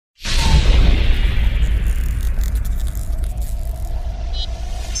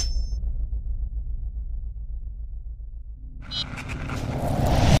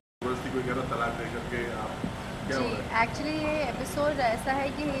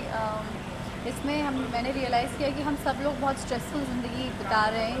कि इसमें मैंने रियलाइज़ किया कि हम सब लोग बहुत स्ट्रेसफुल ज़िंदगी बिता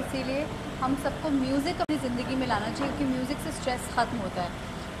रहे हैं, इसीलिए हम सबको म्यूज़िक अपनी ज़िंदगी में लाना चाहिए क्योंकि म्यूज़िक से स्ट्रेस ख़त्म होता है।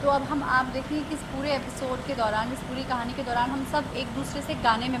 तो अब आप देखिए कि इस पूरे एपिसोड के दौरान, इस पूरी कहानी के दौरान हम सब एक दूसरे से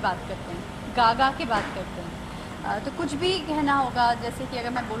गाने में बात करते हैं, गा गा के बात करते हैं। तो कुछ भी कहना होगा, जैसे कि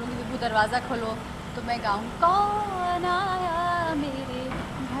अगर मैं बोलूँगी विभू दरवाज़ा खोलो तो मैं गाऊँ कौन आया मेरे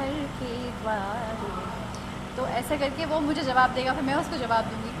घर के द्वार, तो ऐसा करके वो मुझे जवाब देगा, फिर मैं उसको जवाब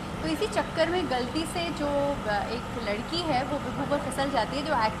दूँगी। तो इसी चक्कर में गलती से जो एक लड़की है वो विभू पर फिसल जाती है,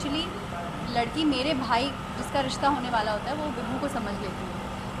 जो एक्चुअली लड़की मेरे भाई जिसका रिश्ता होने वाला होता है वो विभू को समझ लेती है,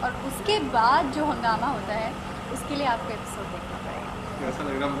 और उसके बाद जो हंगामा होता है उसके लिए आपको एपिसोड देखना पड़ेगा। ऐसा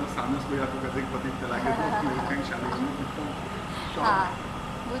लग रहा है मतलब सामने उसको या तो कहते हैं पति चला के तो शादी। हाँ,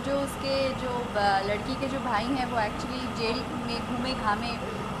 वो जो उसके जो लड़की के जो भाई हैं वो एक्चुअली जेल में घूमे घामे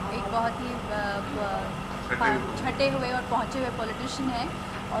एक बहुत ही छटे हुए और पहुँचे हुए पॉलिटिशियन है,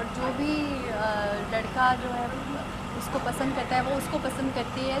 और जो भी लड़का जो है उसको पसंद करता है वो उसको पसंद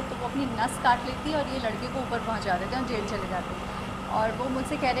करती है, तो वो अपनी नस काट लेती है और ये लड़के को ऊपर पहुंचा देते हैं और जेल चले जाते हैं। और वो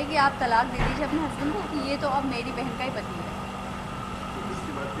मुझसे कह रहे हैं कि आप तलाक दे दीजिए अपने हस्बैंड को कि ये तो अब मेरी बहन का ही पति है। तो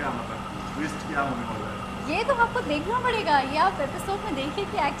इसके बाद क्या मतलब ट्विस्ट क्या होने वाला है? ये तो आपको देखना पड़ेगा, ये आप एपिसोड में देखिए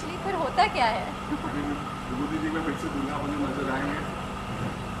कि एक्चुअली फिर होता क्या है। विभूति जी में फिर से दूल्हा मुझे नजर आएंगे,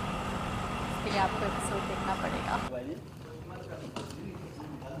 इसके लिए आपको एपिसोड देखना पड़ेगा।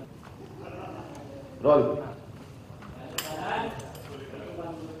 Role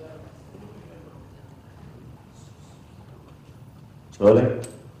rolling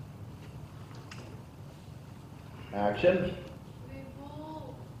action.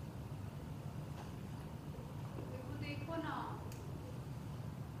 देखो ना,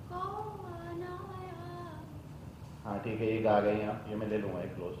 हाँ ठीक है, ये गा गई हैं आप, ये मैं ले लूंगा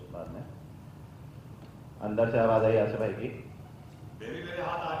एक क्लोज बाद में। अंदर से आवाज आई आसिफ भाई की, मेरे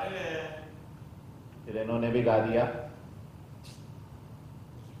हाथ आने में है। फिर इन्होंने भी गा दिया।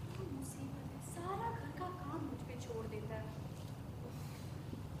 सारा घर का काम मुझ पे छोड़ देता है।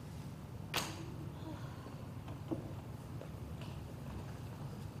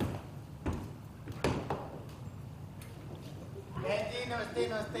 बहन जी नमस्ते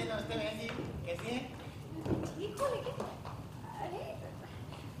नमस्ते नमस्ते। बहन जी कैसी हैं? ठीक हो, लेकिन अरे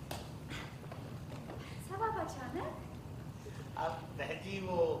सब आप अचानक? अब बहन जी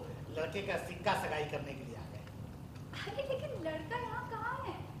वो लड़के का सिक्का सगाई करने के लिए आ गए। अरे लेकिन लड़का यहाँ कहाँ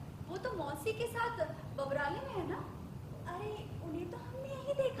है? वो तो मौसी के साथ बबराले में है ना? अरे उन्हें तो हमने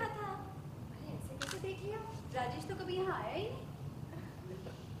यही देखा था। अरे ऐसे कैसे देख लिया? राजेश तो कभी यहाँ आया ही नहीं।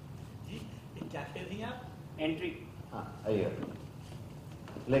 जी ये क्या कह रही हैं आप? एंट्री। हाँ आइए,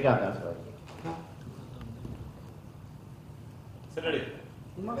 लेके आते हैं आसिफ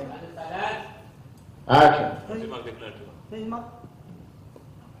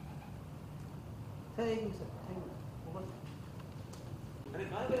अरे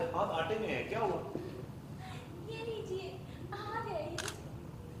कहाँ मेरे हाथ आटे में है, क्या हुआ? ये लीजिए, आ गए।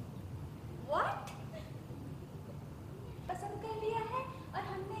 What? पसंद कर लिया है और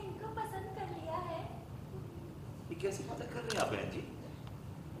हमने इनको पसंद कर लिया है। ये कैसी बातें कर रही हैं आप बहन जी?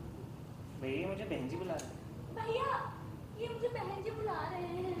 भैया मुझे बहन जी बुला रहे हैं। भैया ये मुझे बहन जी बुला रहे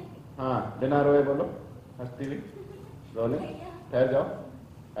हैं। हाँ बिना रोए बोलो, हंसती हुई। रोलिंग, ठहर जाओ,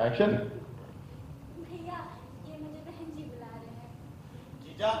 एक्शन। भैया ये मुझे बहन जी बुला रहे हैं।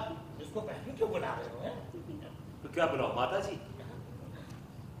 जीजा इसको बहन क्यों बुला रहे हो? तो क्या बुलाओ, माता जी?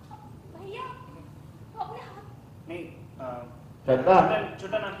 भैया अपने हाथ नहीं, श्रद्धा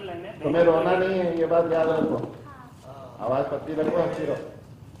छोटा नाम की लाइन है। तुम्हें रोना नहीं है, ये बात याद रखो। आवाज पत्ती रखो, हंसती रहो।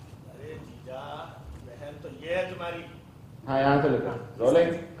 अरे जीजा बहन तो ये है तुम्हारी। हाँ यहाँ से लेते।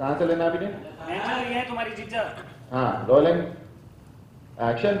 रोलिंग, कहाँ से लेना अभी नहीं? ये है तुम्हारी जीजा। हाँ रोलिंग,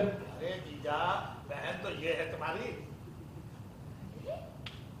 एक्शन। अरे जीजा बहन तो ये है तुम्हारी।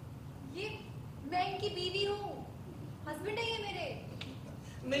 ये मैं इनकी बीवी हूँ, हस्बैंड है ये मेरे।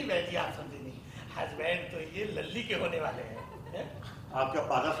 नहीं बहन जी आप समझे नहीं, हस्बैंड तो ये लल्ली के होने वाले हैं। आप क्या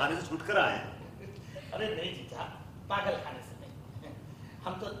पागल खाने से छूट कर आए हैं? अरे नहीं जीजा, पागल खाने से नहीं,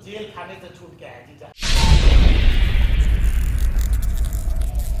 हम तो जेल खाने से छूट के आए जीजा।